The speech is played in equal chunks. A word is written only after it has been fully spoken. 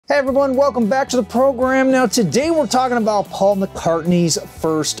Hey everyone, welcome back to the program. Now today we're talking about Paul McCartney's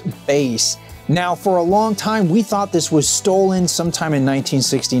first bass. Now for a long time we thought this was stolen sometime in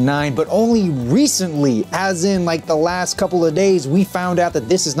 1969, but only recently, as in like the last couple of days, we found out that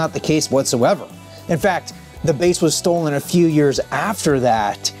this is not the case whatsoever. In fact, the bass was stolen a few years after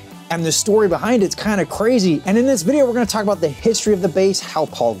that, and the story behind it's kind of crazy. And in this video we're going to talk about the history of the bass, how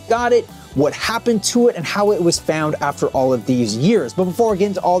Paul got it, what happened to it, and how it was found after all of these years. But before we get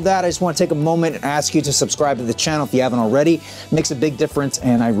into all that, I just want to take a moment and ask you to subscribe to the channel if you haven't already. It makes a big difference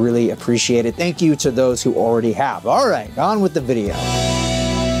and I really appreciate it. Thank you to those who already have. All right, on with the video.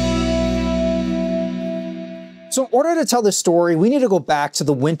 So in order to tell this story, we need to go back to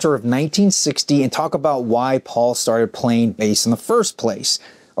the winter of 1960 and talk about why Paul started playing bass in the first place.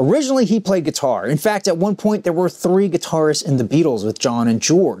 Originally, he played guitar. In fact, at one point, there were 3 guitarists in the Beatles with John and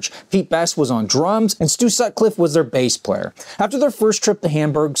George. Pete Best was on drums, and Stu Sutcliffe was their bass player. After their first trip to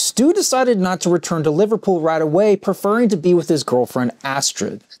Hamburg, Stu decided not to return to Liverpool right away, preferring to be with his girlfriend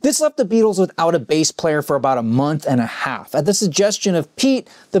Astrid. This left the Beatles without a bass player for about a month and a half. At the suggestion of Pete,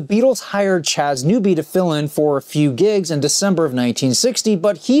 the Beatles hired Chas Newby to fill in for a few gigs in December of 1960,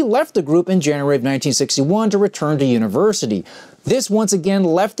 but he left the group in January of 1961 to return to university. This once again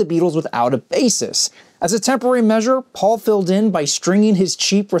left the Beatles without a bassist. As a temporary measure, Paul filled in by stringing his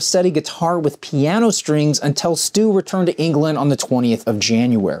cheap Rossetti guitar with piano strings until Stu returned to England on the 20th of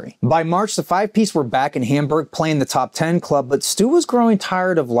January. By March, the 5-piece were back in Hamburg playing the Top 10 Club, but Stu was growing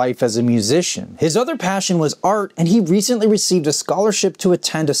tired of life as a musician. His other passion was art, and he recently received a scholarship to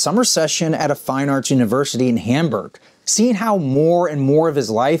attend a summer session at a fine arts university in Hamburg. Seeing how more and more of his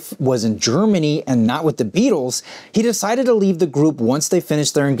life was in Germany and not with the Beatles, he decided to leave the group once they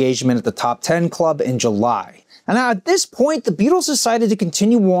finished their engagement at the Top 10 Club in July. And now at this point, the Beatles decided to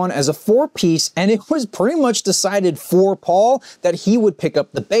continue on as a 4-piece, and it was pretty much decided for Paul that he would pick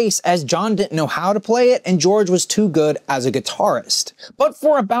up the bass, as John didn't know how to play it and George was too good as a guitarist. But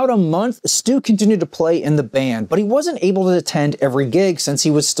for about a month, Stu continued to play in the band, but he wasn't able to attend every gig since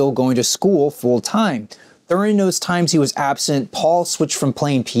he was still going to school full-time. During those times he was absent, Paul switched from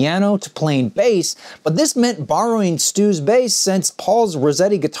playing piano to playing bass, but this meant borrowing Stu's bass since Paul's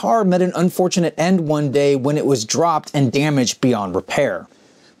Rossetti guitar met an unfortunate end one day when it was dropped and damaged beyond repair.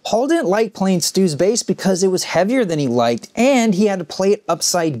 Paul didn't like playing Stu's bass because it was heavier than he liked, and he had to play it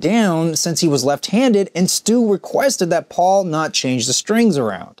upside down since he was left-handed, and Stu requested that Paul not change the strings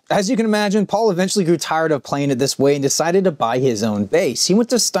around. As you can imagine, Paul eventually grew tired of playing it this way and decided to buy his own bass. He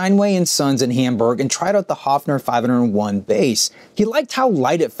went to Steinway & Sons in Hamburg and tried out the Hofner 501 bass. He liked how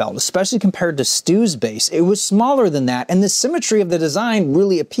light it felt, especially compared to Stu's bass. It was smaller than that, and the symmetry of the design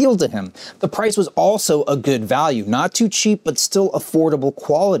really appealed to him. The price was also a good value, not too cheap, but still affordable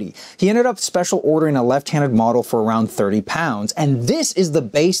quality. He ended up special ordering a left-handed model for around £30, and this is the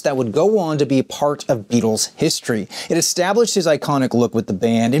bass that would go on to be a part of Beatles history. It established his iconic look with the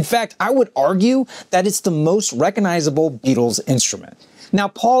band. In fact, I would argue that it's the most recognizable Beatles instrument. Now,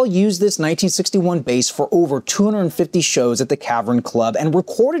 Paul used this 1961 bass for over 250 shows at the Cavern Club and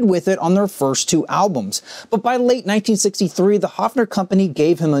recorded with it on their first 2 albums. But by late 1963, the Hofner Company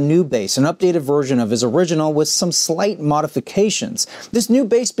gave him a new bass, an updated version of his original with some slight modifications. This new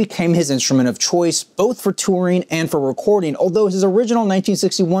bass became his instrument of choice, both for touring and for recording, although his original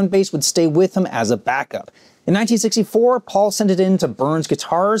 1961 bass would stay with him as a backup. In 1964, Paul sent it in to Burns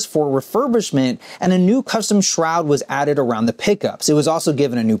Guitars for refurbishment, and a new custom shroud was added around the pickups. It was also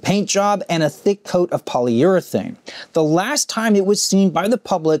given a new paint job and a thick coat of polyurethane. The last time it was seen by the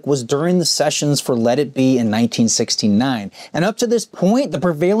public was during the sessions for Let It Be in 1969. And up to this point, the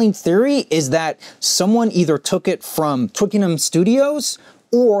prevailing theory is that someone either took it from Twickenham Studios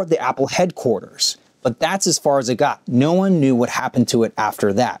or the Apple headquarters. But that's as far as it got. No one knew what happened to it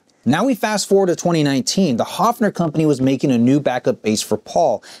after that. Now we fast forward to 2019, the Hofner Company was making a new backup bass for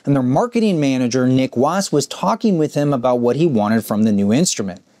Paul, and their marketing manager, Nick Wass, was talking with him about what he wanted from the new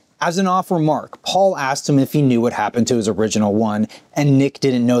instrument. As an off remark, Paul asked him if he knew what happened to his original one, and Nick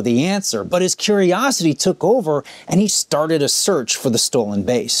didn't know the answer, but his curiosity took over and he started a search for the stolen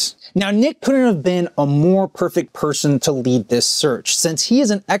bass. Now, Nick couldn't have been a more perfect person to lead this search, since he is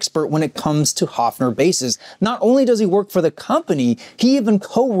an expert when it comes to Hofner basses. Not only does he work for the company, he even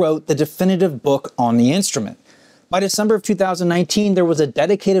co-wrote the definitive book on the instrument. By December of 2019, there was a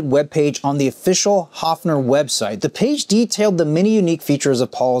dedicated webpage on the official Hofner website. The page detailed the many unique features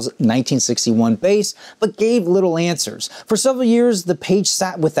of Paul's 1961 bass, but gave little answers. For several years, the page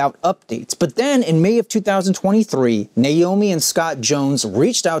sat without updates. But then, in May of 2023, Naomi and Scott Jones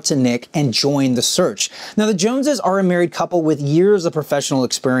reached out to Nick and joined the search. Now, the Joneses are a married couple with years of professional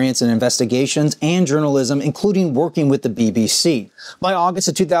experience in investigations and journalism, including working with the BBC. By August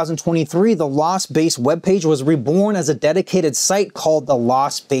of 2023, the Lost Bass webpage was reborn as a dedicated site called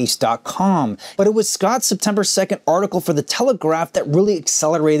thelostbass.com. But it was Scott's September 2nd article for The Telegraph that really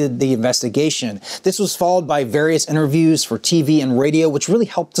accelerated the investigation. This was followed by various interviews for TV and radio, which really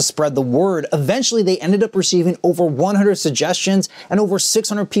helped to spread the word. Eventually, they ended up receiving over 100 suggestions and over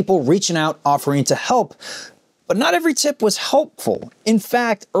 600 people reaching out offering to help. But not every tip was helpful. In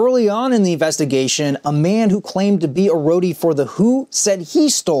fact, early on in the investigation, a man who claimed to be a roadie for The Who said he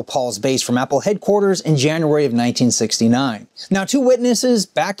stole Paul's bass from Apple headquarters in January of 1969. Now, two witnesses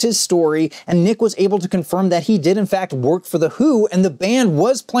backed his story, and Nick was able to confirm that he did in fact work for The Who, and the band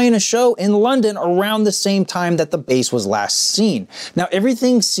was playing a show in London around the same time that the bass was last seen. Now,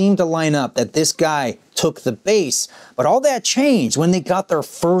 everything seemed to line up that this guy took the bass, but all that changed when they got their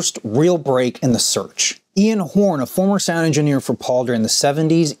first real break in the search. Ian Horn, a former sound engineer for Paul during the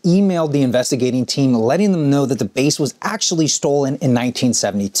 70s, emailed the investigating team letting them know that the bass was actually stolen in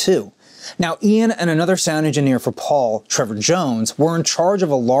 1972. Now, Ian and another sound engineer for Paul, Trevor Jones, were in charge of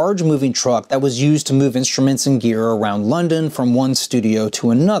a large moving truck that was used to move instruments and gear around London from one studio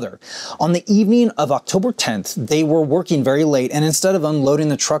to another. On the evening of October 10th, they were working very late, and instead of unloading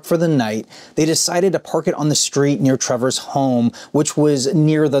the truck for the night, they decided to park it on the street near Trevor's home, which was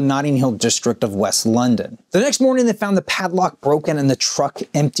near the Notting Hill district of West London. The next morning, they found the padlock broken and the truck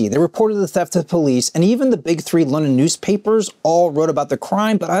empty. They reported the theft to police, and even the big three London newspapers all wrote about the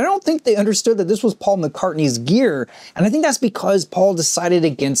crime, but I don't think they understood that this was Paul McCartney's gear, and I think that's because Paul decided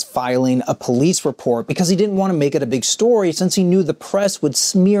against filing a police report because he didn't want to make it a big story since he knew the press would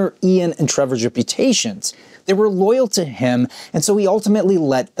smear Ian and Trevor's reputations. They were loyal to him, and so he ultimately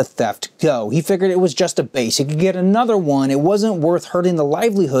let the theft go. He figured it was just a bass. He could get another one. It wasn't worth hurting the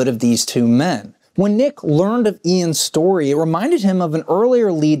livelihood of these two men. When Nick learned of Ian's story, it reminded him of an earlier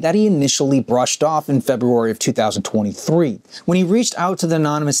lead that he initially brushed off in February of 2023. When he reached out to the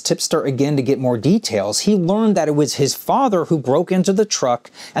anonymous tipster again to get more details, he learned that it was his father who broke into the truck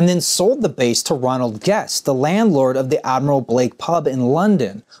and then sold the bass to Ronald Guest, the landlord of the Admiral Blake pub in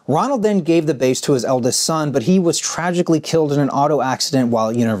London. Ronald then gave the bass to his eldest son, but he was tragically killed in an auto accident while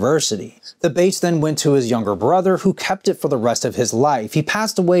at university. The bass then went to his younger brother, who kept it for the rest of his life. He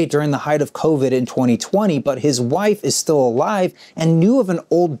passed away during the height of COVID in 2020, but his wife is still alive and knew of an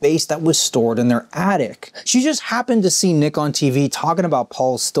old bass that was stored in their attic. She just happened to see Nick on TV talking about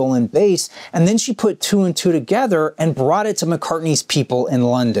Paul's stolen bass, and then she put two and two together and brought it to McCartney's people in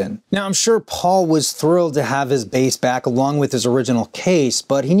London. Now, I'm sure Paul was thrilled to have his bass back along with his original case,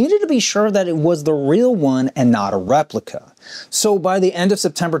 but he needed to be sure that it was the real one and not a replica. So by the end of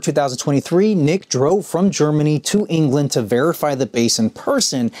September 2023, Nick drove from Germany to England to verify the bass in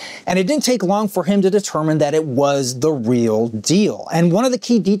person, and it didn't take long for him to determine that it was the real deal. And one of the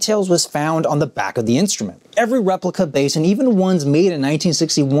key details was found on the back of the instrument. Every replica bass, and even ones made in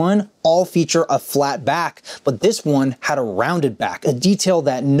 1961, all feature a flat back, but this one had a rounded back, a detail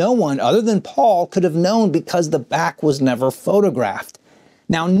that no one other than Paul could have known because the back was never photographed.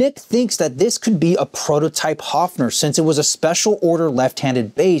 Now, Nick thinks that this could be a prototype Hofner since it was a special order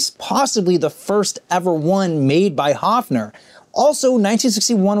left-handed bass, possibly the first ever one made by Hofner. Also,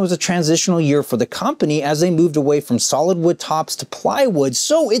 1961 was a transitional year for the company as they moved away from solid wood tops to plywood,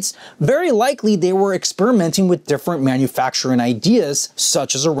 so it's very likely they were experimenting with different manufacturing ideas,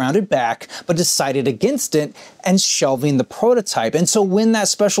 such as a rounded back, but decided against it and shelving the prototype. And so when that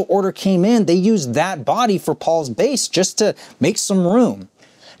special order came in, they used that body for Paul's bass just to make some room.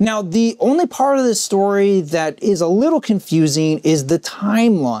 Now, the only part of this story that is a little confusing is the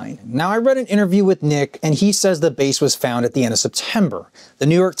timeline. Now, I read an interview with Nick, and he says the bass was found at the end of September. The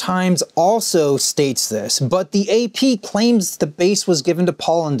New York Times also states this, but the AP claims the bass was given to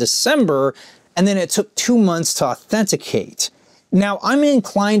Paul in December, and then it took 2 months to authenticate. Now, I'm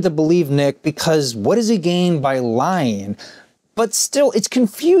inclined to believe Nick because what does he gain by lying? But still, it's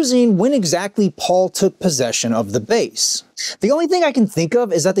confusing when exactly Paul took possession of the bass. The only thing I can think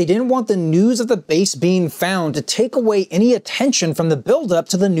of is that they didn't want the news of the bass being found to take away any attention from the build-up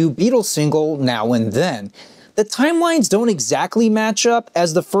to the new Beatles single, Now and Then. The timelines don't exactly match up,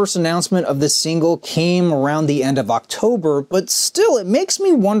 as the first announcement of this single came around the end of October, but still it makes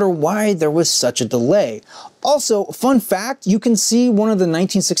me wonder why there was such a delay. Also, fun fact, you can see one of the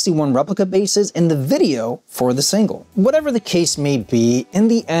 1961 replica basses in the video for the single. Whatever the case may be, in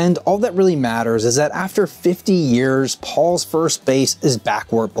the end, all that really matters is that after 50 years, Paul's first bass is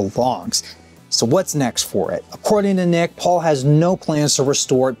back where it belongs. So what's next for it? According to Nick, Paul has no plans to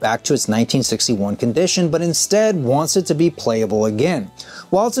restore it back to its 1961 condition, but instead wants it to be playable again.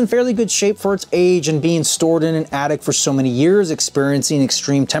 While it's in fairly good shape for its age and being stored in an attic for so many years, experiencing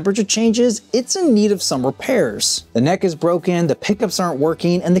extreme temperature changes, it's in need of some repairs. The neck is broken, the pickups aren't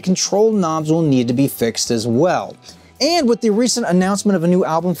working, and the control knobs will need to be fixed as well. And with the recent announcement of a new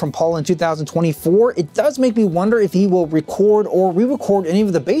album from Paul in 2024, it does make me wonder if he will record or re-record any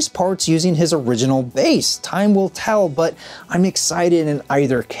of the bass parts using his original bass. Time will tell, but I'm excited in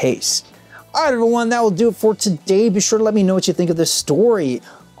either case. Alright everyone, that will do it for today. Be sure to let me know what you think of this story.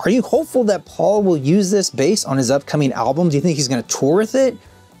 Are you hopeful that Paul will use this bass on his upcoming album? Do you think he's going to tour with it?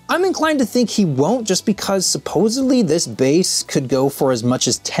 I'm inclined to think he won't, just because supposedly this bass could go for as much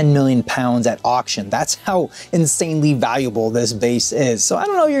as 10 million pounds at auction. That's how insanely valuable this bass is. So I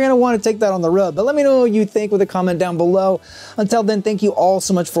don't know if you're going to want to take that on the road, but let me know what you think with a comment down below. Until then, thank you all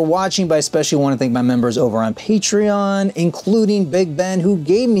so much for watching, but I especially want to thank my members over on Patreon, including Big Ben, who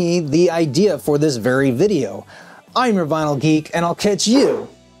gave me the idea for this very video. I'm your Vinyl Geek, and I'll catch you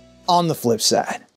on the flip side.